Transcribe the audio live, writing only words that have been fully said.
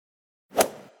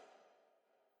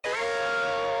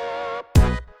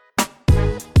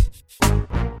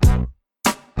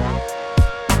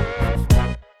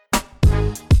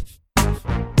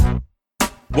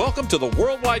Welcome to the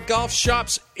Worldwide Golf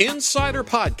Shop's Insider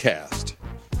Podcast,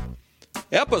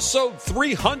 episode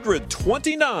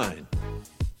 329.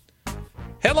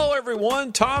 Hello,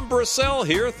 everyone. Tom Brissell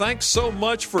here. Thanks so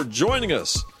much for joining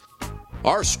us.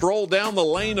 Our stroll down the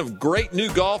lane of great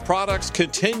new golf products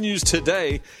continues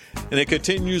today, and it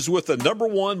continues with the number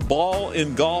one ball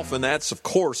in golf, and that's, of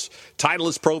course,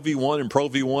 Titleist Pro V1 and Pro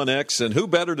V1X. And who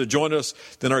better to join us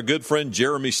than our good friend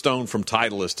Jeremy Stone from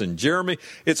Titleist. And Jeremy,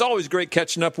 it's always great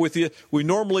catching up with you. We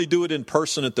normally do it in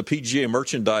person at the PGA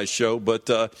Merchandise Show, but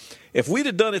if we'd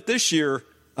have done it this year,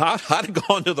 I'd have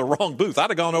gone to the wrong booth. I'd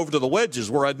have gone over to the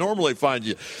wedges where I'd normally find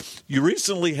you. You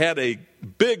recently had a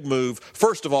big move.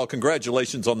 First of all,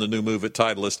 congratulations on the new move at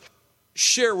Titleist.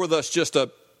 Share with us just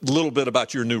a little bit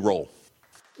about your new role.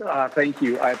 Thank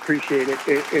you. I appreciate it.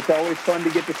 It's always fun to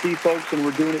get to see folks, and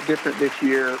we're doing it different this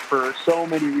year for so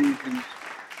many reasons.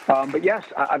 But yes,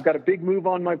 I've got a big move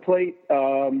on my plate.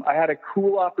 I had a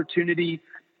cool opportunity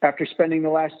after spending the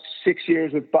last 6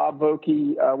 years with Bob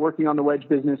Vokey working on the wedge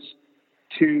business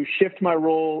to shift my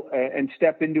role and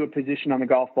step into a position on the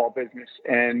golf ball business.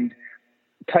 And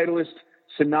Titleist,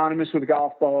 synonymous with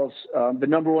golf balls, the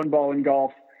number one ball in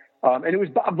golf. And it was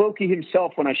Bob Vokey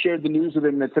himself, when I shared the news with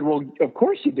him, that said, well, of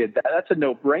course you did that. That's a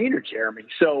no-brainer, Jeremy.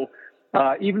 So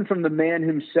even from the man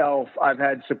himself, I've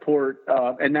had support,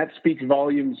 and that speaks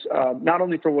volumes, not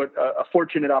only for what a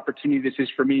fortunate opportunity this is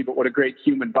for me, but what a great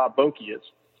human Bob Vokey is.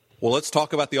 Well, let's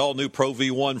talk about the all-new Pro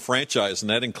V1 franchise, and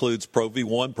that includes Pro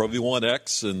V1, Pro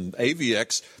V1X, and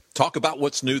AVX. Talk about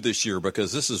what's new this year,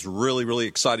 because this is really, really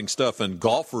exciting stuff, and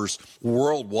golfers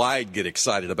worldwide get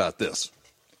excited about this.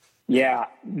 Yeah,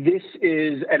 this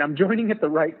is, and I'm joining at the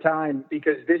right time,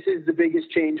 because this is the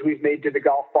biggest change we've made to the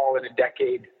golf ball in a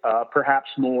decade, perhaps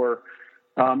more.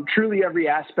 Truly every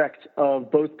aspect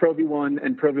of both Pro V1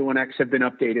 and Pro V1X have been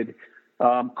updated,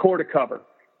 core to cover.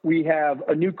 We have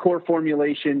a new core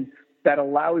formulation that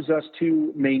allows us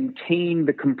to maintain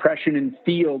the compression and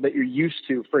feel that you're used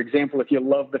to. For example, if you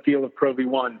love the feel of Pro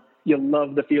V1, you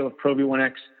love the feel of Pro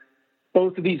V1X.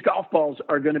 Both of these golf balls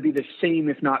are going to be the same,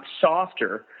 if not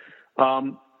softer.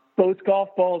 Both golf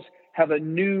balls have a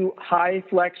new high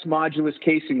flex modulus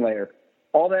casing layer.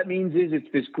 All that means is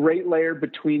it's this great layer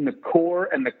between the core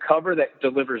and the cover that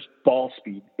delivers ball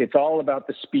speed. It's all about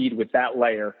the speed with that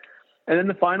layer. And then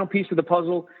the final piece of the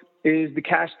puzzle is the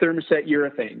cast thermoset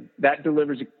urethane. That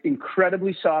delivers an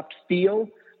incredibly soft feel.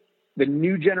 The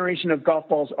new generation of golf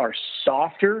balls are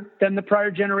softer than the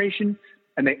prior generation,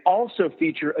 and they also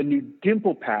feature a new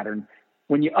dimple pattern.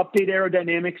 When you update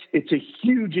aerodynamics, it's a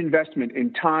huge investment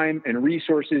in time and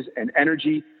resources and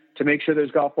energy to make sure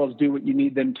those golf balls do what you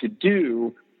need them to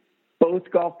do. Both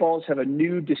golf balls have a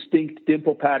new distinct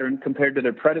dimple pattern compared to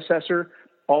their predecessor,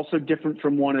 also different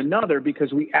from one another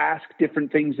because we ask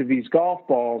different things of these golf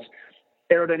balls.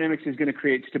 Aerodynamics is going to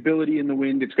create stability in the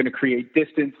wind. It's going to create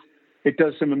distance. It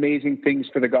does some amazing things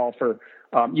for the golfer.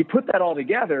 You put that all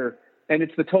together, and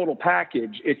it's the total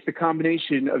package. It's the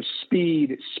combination of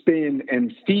speed, spin,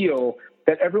 and feel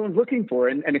that everyone's looking for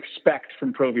and expect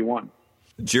from Pro V1.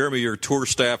 Jeremy, your tour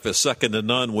staff is second to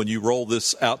none when you roll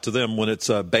this out to them when it's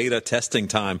beta testing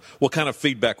time. What kind of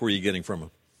feedback were you getting from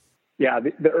them? Yeah,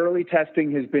 the early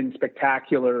testing has been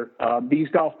spectacular. These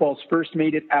golf balls first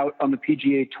made it out on the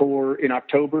PGA Tour in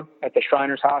October at the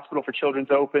Shriners Hospital for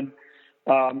Children's Open.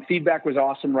 Feedback was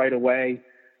awesome right away.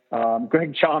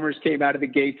 Greg Chalmers came out of the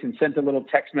gates and sent a little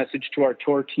text message to our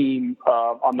tour team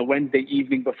on the Wednesday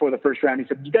evening before the first round. He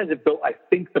said, you guys have built, I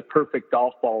think, the perfect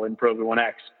golf ball in Pro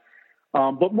V1X.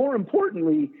 But more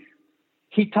importantly,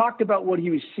 he talked about what he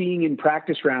was seeing in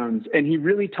practice rounds, and he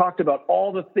really talked about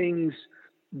all the things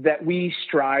that we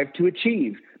strive to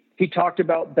achieve. He talked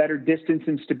about better distance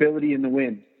and stability in the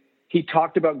wind. He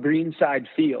talked about greenside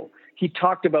feel. He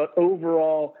talked about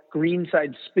overall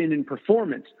greenside spin and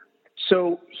performance.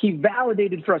 So he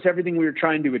validated for us everything we were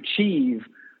trying to achieve.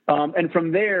 And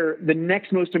from there, the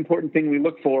next most important thing we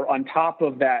look for on top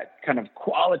of that kind of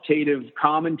qualitative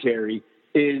commentary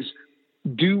is,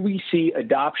 do we see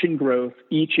adoption growth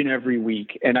each and every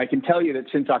week? And I can tell you that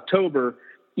since October,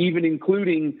 even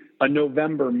including a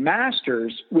November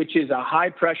Masters, which is a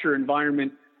high-pressure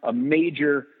environment, a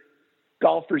major.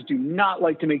 Golfers do not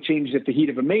like to make changes at the heat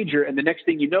of a major, and the next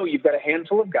thing you know, you've got a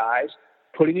handful of guys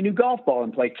putting a new golf ball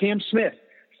in play. Cam Smith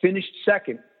finished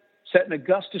second, set an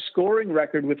Augusta scoring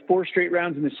record with 4 straight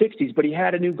rounds in the 60s, but he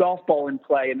had a new golf ball in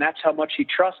play, and that's how much he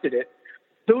trusted it.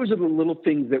 Those are the little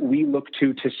things that we look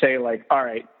to say, like, all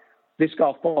right, this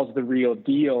golf ball is the real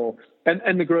deal.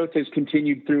 And the growth has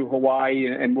continued through Hawaii,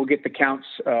 and we'll get the counts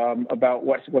about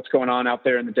what's going on out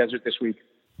there in the desert this week.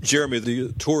 Jeremy,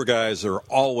 the tour guys are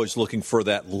always looking for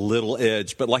that little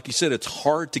edge, but like you said, it's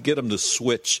hard to get them to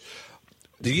switch.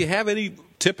 Do you have any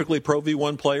typically Pro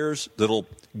V1 players that'll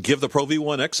give the Pro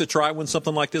V1X a try when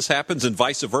something like this happens, and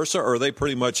vice versa, or are they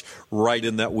pretty much right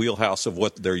in that wheelhouse of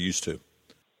what they're used to?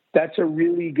 That's a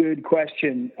really good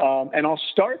question, and I'll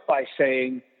start by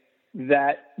saying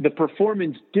that the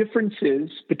performance differences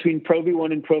between Pro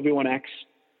V1 and Pro V1X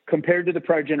compared to the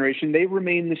prior generation, they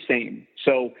remain the same.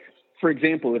 So, for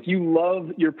example, if you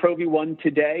love your Pro V1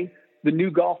 today, the new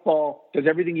golf ball does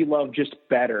everything you love, just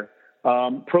better.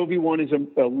 Pro V1 is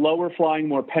a lower flying,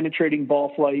 more penetrating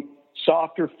ball flight,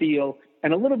 softer feel,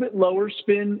 and a little bit lower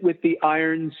spin with the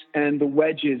irons and the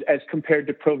wedges as compared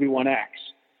to Pro V1X.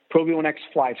 Pro V1X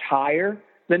flies higher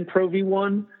than Pro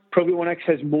V1. Pro V1X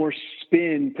has more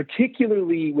spin,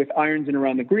 particularly with irons and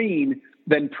around the green,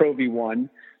 than Pro V1.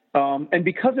 And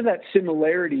because of that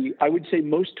similarity, I would say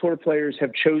most tour players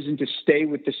have chosen to stay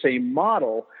with the same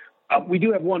model. We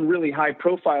do have one really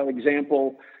high-profile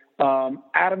example,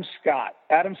 Adam Scott.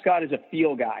 Adam Scott is a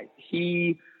feel guy.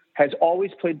 He has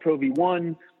always played Pro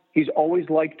V1. He's always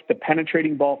liked the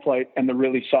penetrating ball flight and the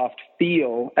really soft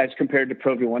feel as compared to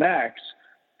Pro V1X.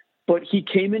 But he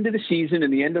came into the season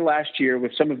and the end of last year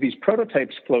with some of these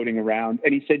prototypes floating around,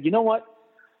 and he said, you know what?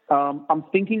 I'm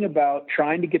thinking about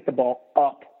trying to get the ball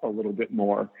up a little bit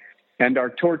more. And our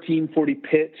tour team, 40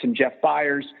 Pitts and Jeff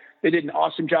Byers, they did an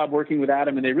awesome job working with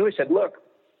Adam, and they really said, look,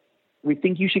 we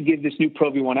think you should give this new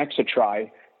Pro V1X a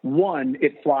try. One,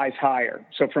 it flies higher.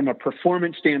 So from a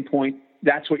performance standpoint,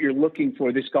 that's what you're looking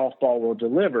for. This golf ball will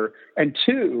deliver. And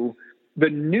two, the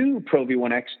new Pro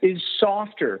V1X is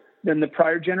softer than the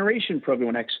prior generation Pro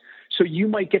V1X. So you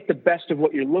might get the best of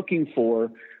what you're looking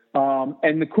for.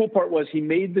 And the cool part was he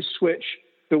made the switch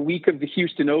the week of the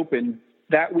Houston Open.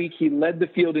 That week he led the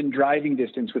field in driving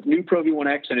distance with new Pro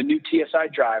V1X and a new TSI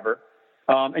driver.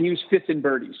 And he was fifth in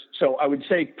birdies. So I would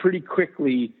say pretty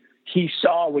quickly he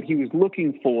saw what he was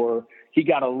looking for. He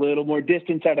got a little more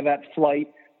distance out of that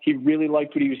flight. He really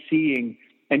liked what he was seeing.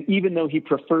 And even though he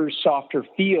prefers softer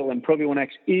feel, and Pro V1X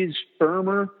is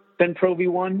firmer than Pro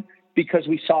V1, because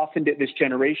we softened it this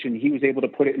generation, he was able to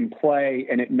put it in play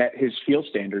and it met his feel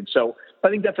standards. So I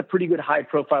think that's a pretty good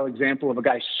high-profile example of a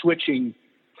guy switching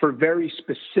for very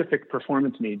specific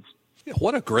performance needs. Yeah,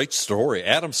 what a great story.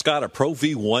 Adam Scott, a Pro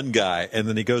V1 guy, and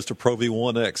then he goes to Pro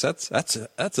V1X.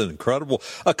 That's an incredible.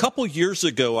 A couple years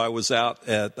ago, I was out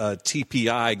at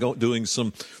TPI doing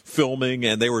some filming,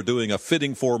 and they were doing a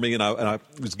fitting for me, and I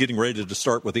was getting ready to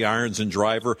start with the irons and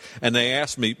driver, and they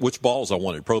asked me which balls I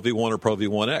wanted, Pro V1 or Pro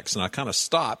V1X, and I kind of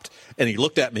stopped, and he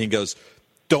looked at me and goes,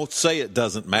 "Don't say it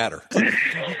doesn't matter."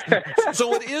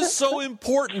 So it is so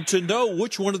important to know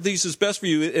which one of these is best for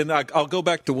you. And I'll go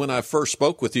back to when I first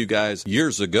spoke with you guys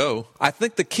years ago. I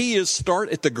think the key is start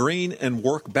at the green and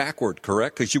work backward,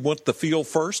 correct? Because you want the feel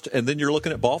first, and then you're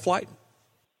looking at ball flight.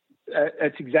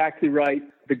 That's exactly right.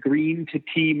 The green to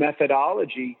tee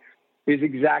methodology is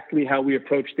exactly how we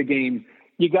approach the game.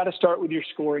 You got to start with your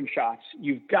scoring shots.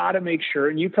 You've got to make sure,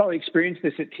 and you probably experienced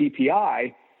this at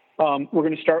TPI, we're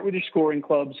going to start with your scoring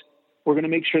clubs. We're going to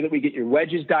make sure that we get your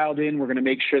wedges dialed in. We're going to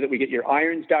make sure that we get your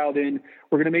irons dialed in.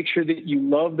 We're going to make sure that you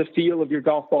love the feel of your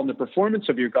golf ball and the performance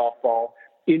of your golf ball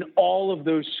in all of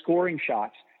those scoring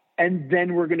shots. And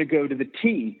then we're going to go to the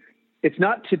tee. It's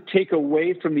not to take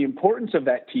away from the importance of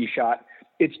that tee shot.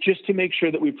 It's just to make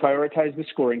sure that we prioritize the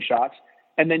scoring shots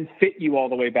and then fit you all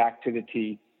the way back to the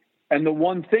tee. And the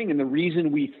one thing, and the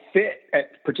reason we fit,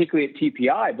 particularly at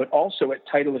TPI, but also at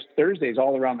Titleist Thursdays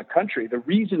all around the country, the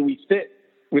reason we fit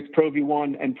with Pro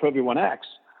V1 and Pro V1X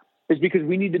is because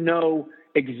we need to know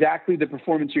exactly the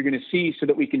performance you're going to see so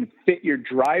that we can fit your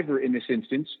driver, in this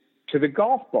instance, to the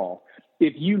golf ball.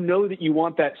 If you know that you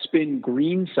want that spin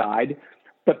green side,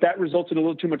 but that results in a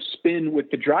little too much spin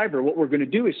with the driver, what we're going to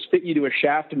do is fit you to a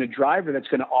shaft and a driver that's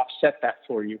going to offset that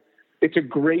for you. It's a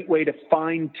great way to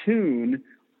fine-tune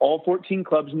all 14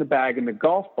 clubs in the bag and the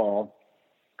golf ball.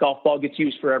 Golf ball gets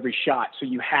used for every shot, so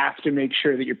you have to make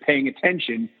sure that you're paying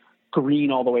attention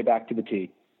green all the way back to the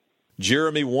tee.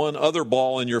 Jeremy, one other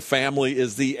ball in your family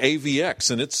is the AVX,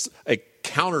 and it's a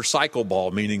counter-cycle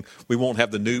ball, meaning we won't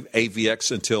have the new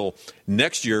AVX until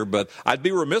next year, but I'd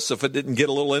be remiss if I didn't get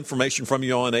a little information from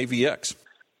you on AVX.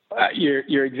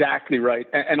 You're exactly right.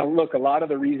 And look, a lot of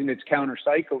the reason it's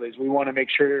counter-cycle is we want to make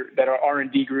sure that our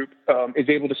R&D group is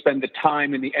able to spend the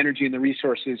time and the energy and the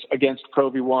resources against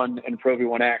Pro V1 and Pro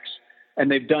V1X.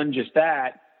 And they've done just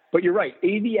that. But you're right,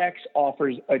 AVX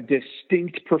offers a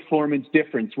distinct performance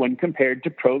difference when compared to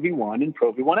Pro V1 and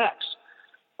Pro V1X.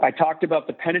 I talked about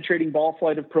the penetrating ball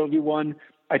flight of Pro V1.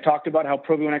 I talked about how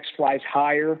Pro V1X flies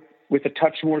higher with a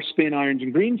touch more spin, irons,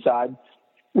 and greenside.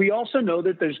 We also know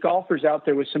that there's golfers out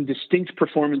there with some distinct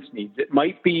performance needs. It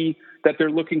might be that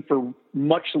they're looking for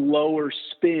much lower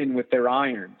spin with their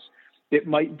irons. It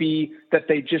might be that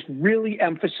they just really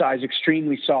emphasize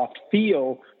extremely soft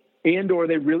feel, and or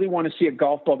they really want to see a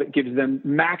golf ball that gives them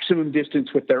maximum distance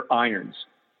with their irons.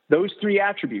 Those three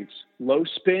attributes, low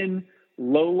spin,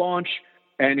 low launch,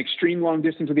 and extreme long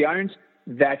distance with the irons,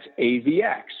 that's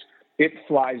AVX. It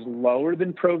flies lower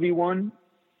than Pro V1.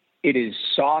 It is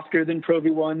softer than Pro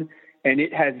V1, and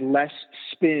it has less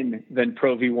spin than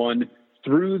Pro V1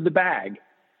 through the bag.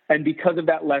 And because of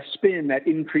that less spin, that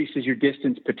increases your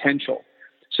distance potential.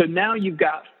 So now you've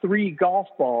got three golf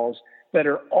balls that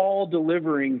are all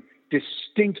delivering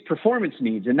distinct performance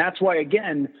needs. And that's why,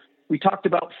 again, we talked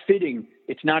about fitting.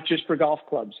 It's not just for golf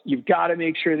clubs. You've got to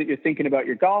make sure that you're thinking about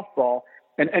your golf ball.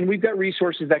 And we've got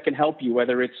resources that can help you,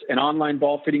 whether it's an online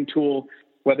ball fitting tool,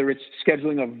 whether it's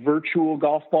scheduling a virtual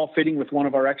golf ball fitting with one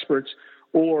of our experts,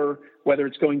 or whether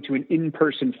it's going to an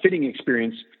in-person fitting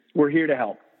experience. We're here to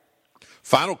help.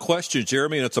 Final question,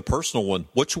 Jeremy, and it's a personal one.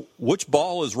 Which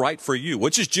ball is right for you?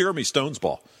 Which is Jeremy Stone's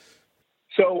ball?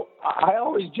 So I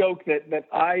always joke that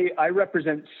I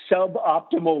represent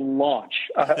suboptimal launch,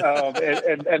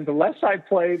 and the less I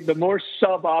play, the more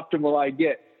suboptimal I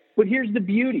get. But here's the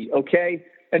beauty, okay?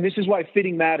 And this is why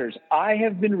fitting matters. I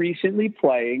have been recently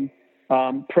playing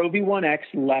Pro V1X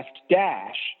Left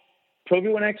Dash. Pro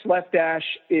V1X Left Dash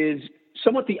is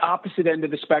somewhat the opposite end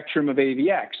of the spectrum of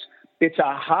AVX. It's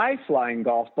a high-flying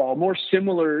golf ball, more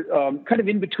similar, kind of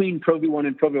in between Pro V1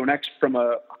 and Pro V1X from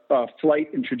a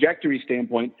flight and trajectory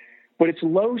standpoint, but it's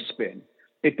low spin.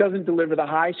 It doesn't deliver the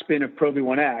high spin of Pro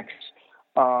V1X,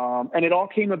 and it all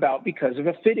came about because of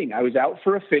a fitting. I was out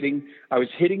for a fitting. I was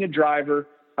hitting a driver.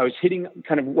 I was hitting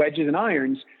kind of wedges and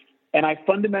irons, and I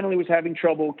fundamentally was having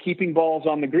trouble keeping balls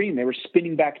on the green. They were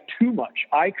spinning back too much.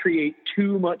 I create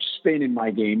too much spin in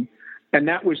my game. And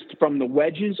that was from the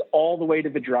wedges all the way to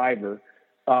the driver.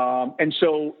 And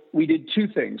so we did two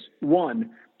things.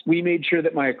 One, we made sure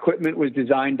that my equipment was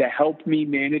designed to help me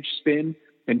manage spin.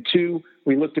 And two,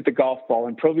 we looked at the golf ball.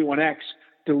 And Pro V1X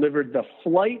delivered the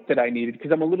flight that I needed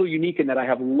because I'm a little unique in that I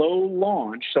have low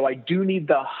launch. So I do need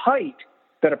the height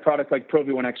that a product like Pro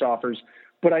V1X offers,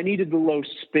 but I needed the low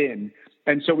spin.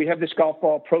 And so we have this golf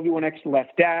ball, Pro V1X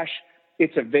Left Dash.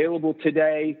 It's available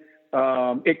today.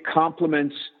 It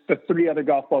complements the three other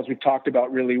golf balls we talked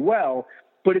about really well,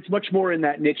 but it's much more in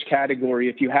that niche category.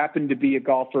 If you happen to be a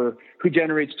golfer who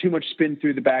generates too much spin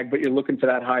through the bag, but you're looking for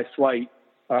that high flight,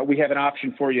 we have an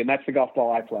option for you, and that's the golf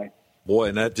ball I play. Boy,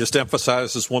 and that just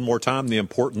emphasizes one more time the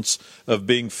importance of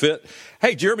being fit.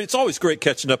 Hey, Jeremy, it's always great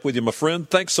catching up with you, my friend.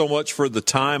 Thanks so much for the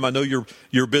time. I know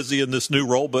you're busy in this new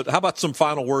role, but how about some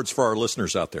final words for our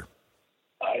listeners out there?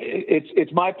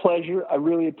 It's my pleasure. I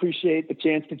really appreciate the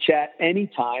chance to chat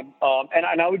anytime.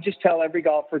 And I would just tell every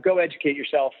golfer, go educate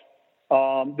yourself.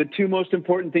 The two most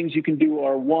important things you can do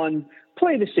are, one,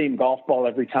 play the same golf ball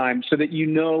every time so that you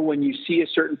know when you see a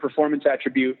certain performance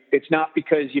attribute, it's not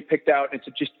because you picked out and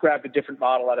it's just grabbed a different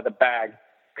model out of the bag.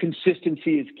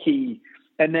 Consistency is key.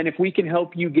 And then if we can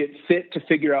help you get fit to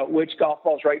figure out which golf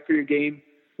ball is right for your game,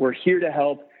 we're here to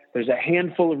help. There's a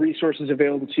handful of resources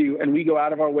available to you, and we go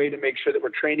out of our way to make sure that we're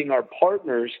training our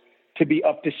partners to be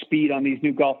up to speed on these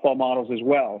new golf ball models as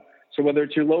well. So whether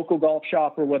it's your local golf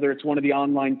shop or whether it's one of the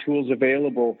online tools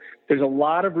available, there's a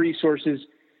lot of resources.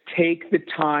 Take the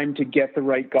time to get the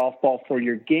right golf ball for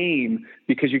your game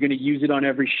because you're going to use it on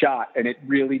every shot, and it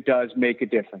really does make a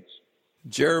difference.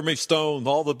 Jeremy Stone,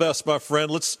 all the best, my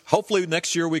friend. Hopefully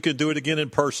next year we can do it again in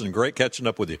person. Great catching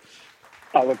up with you.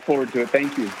 I look forward to it.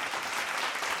 Thank you.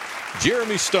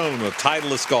 Jeremy Stone of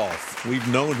Titleist Golf. We've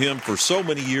known him for so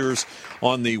many years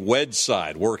on the wedge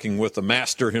side, working with the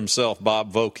master himself,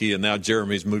 Bob Vokey, and now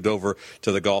Jeremy's moved over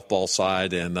to the golf ball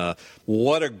side. And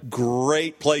what a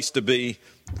great place to be.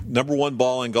 Number one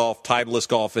ball in golf, Titleist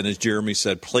Golf. And as Jeremy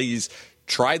said, please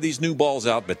try these new balls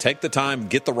out, but take the time,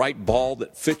 get the right ball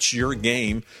that fits your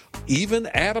game. Even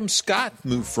Adam Scott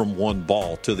moved from one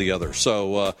ball to the other.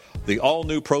 So the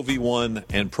all-new Pro V1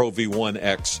 and Pro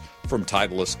V1X from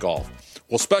Titleist Golf.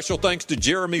 Well, special thanks to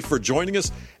Jeremy for joining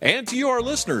us and to you, our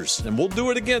listeners. And we'll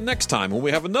do it again next time when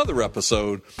we have another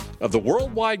episode of the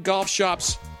Worldwide Golf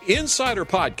Shops Insider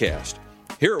Podcast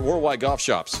here at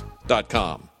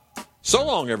worldwidegolfshops.com. So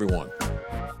long, everyone.